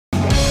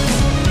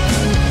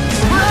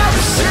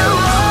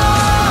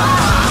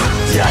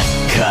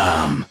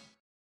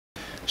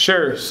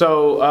Sure.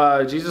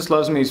 So Jesus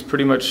Loves Me is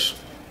pretty much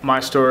my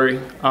story.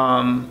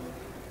 When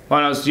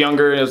I was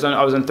younger,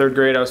 I was in third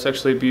grade. I was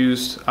sexually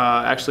abused,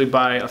 actually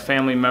by a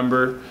family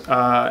member,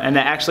 and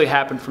that actually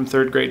happened from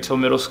third grade till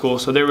middle school.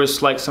 So there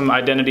was like some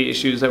identity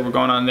issues that were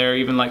going on there,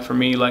 even like for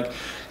me, like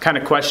kind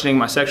of questioning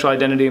my sexual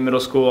identity in middle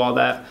school, all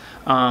that.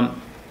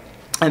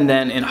 And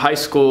then in high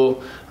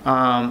school,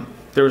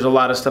 there was a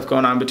lot of stuff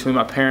going on between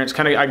my parents.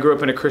 I grew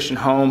up in a Christian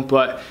home,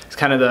 but it's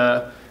kind of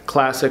the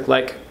classic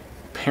like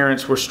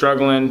parents were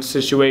struggling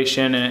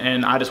situation,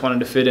 and I just wanted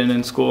to fit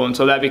in school, and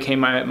so that became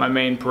my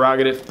main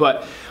prerogative.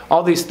 But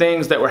all these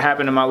things that were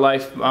happening in my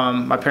life,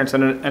 my parents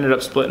ended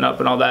up splitting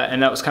up and all that,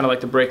 and that was kind of like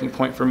the breaking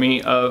point for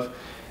me of,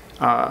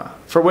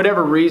 for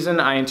whatever reason,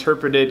 I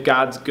interpreted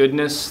God's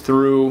goodness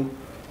through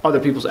other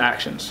people's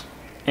actions.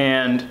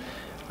 And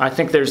I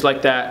think there's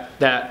like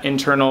that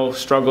internal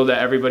struggle that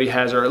everybody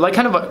has, or like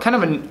kind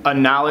of a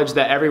knowledge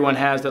that everyone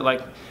has, that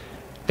like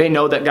they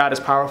know that God is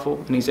powerful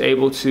and He's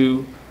able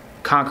to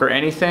conquer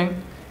anything,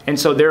 and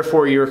so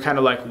therefore you're kind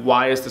of like,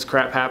 why is this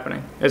crap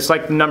happening? It's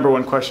like the number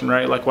one question,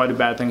 right? Like, why do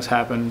bad things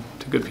happen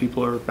to good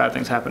people, or bad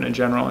things happen in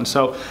general? And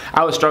so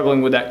I was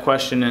struggling with that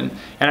question, and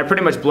I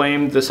pretty much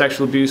blamed the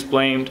sexual abuse,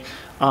 blamed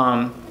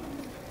my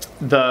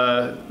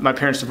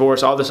parents'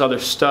 divorce, all this other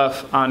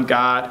stuff on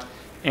God,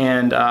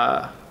 and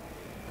I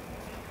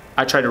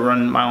tried to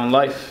run my own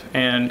life,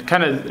 and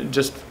kind of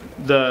just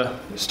the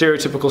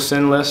stereotypical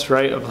sin list,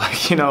 right, of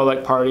like, you know,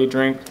 like party,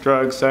 drink,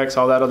 drugs, sex,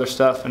 all that other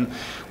stuff, and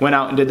went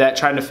out and did that,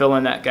 trying to fill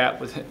in that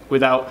gap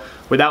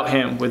without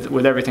Him,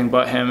 with everything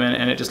but Him,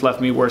 and it just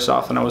left me worse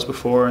off than I was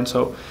before. And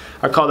so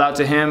I called out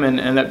to Him,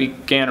 and that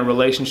began a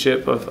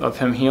relationship of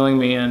Him healing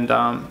me. And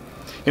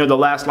you know, the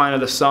last line of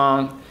the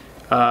song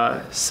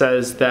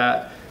says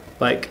that,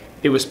 like,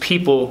 it was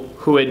people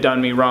who had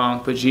done me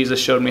wrong, but Jesus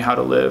showed me how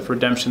to live.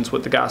 Redemption's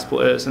what the gospel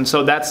is. And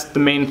so that's the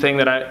main thing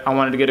that I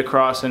wanted to get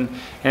across, and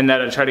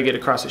that I try to get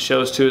across at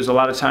shows too, is a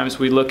lot of times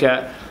we look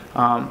at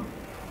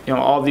you know,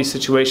 all these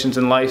situations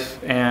in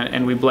life,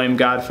 and we blame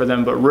God for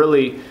them, but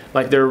really,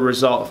 like, they're a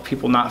result of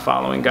people not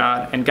following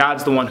God. And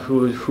God's the one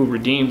who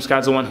redeems.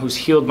 God's the one who's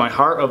healed my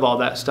heart of all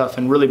that stuff,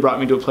 and really brought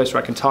me to a place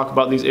where I can talk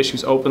about these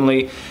issues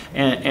openly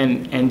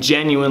and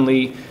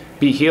genuinely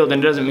be healed.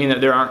 And it doesn't mean that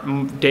there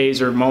aren't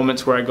days or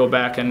moments where I go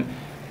back and,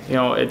 you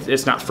know,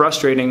 it's not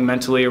frustrating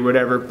mentally or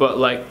whatever, but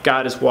like,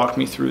 God has walked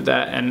me through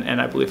that, and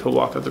I believe He'll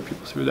walk other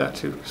people through that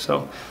too.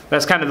 So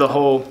that's kind of the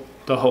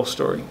whole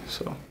story.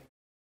 So.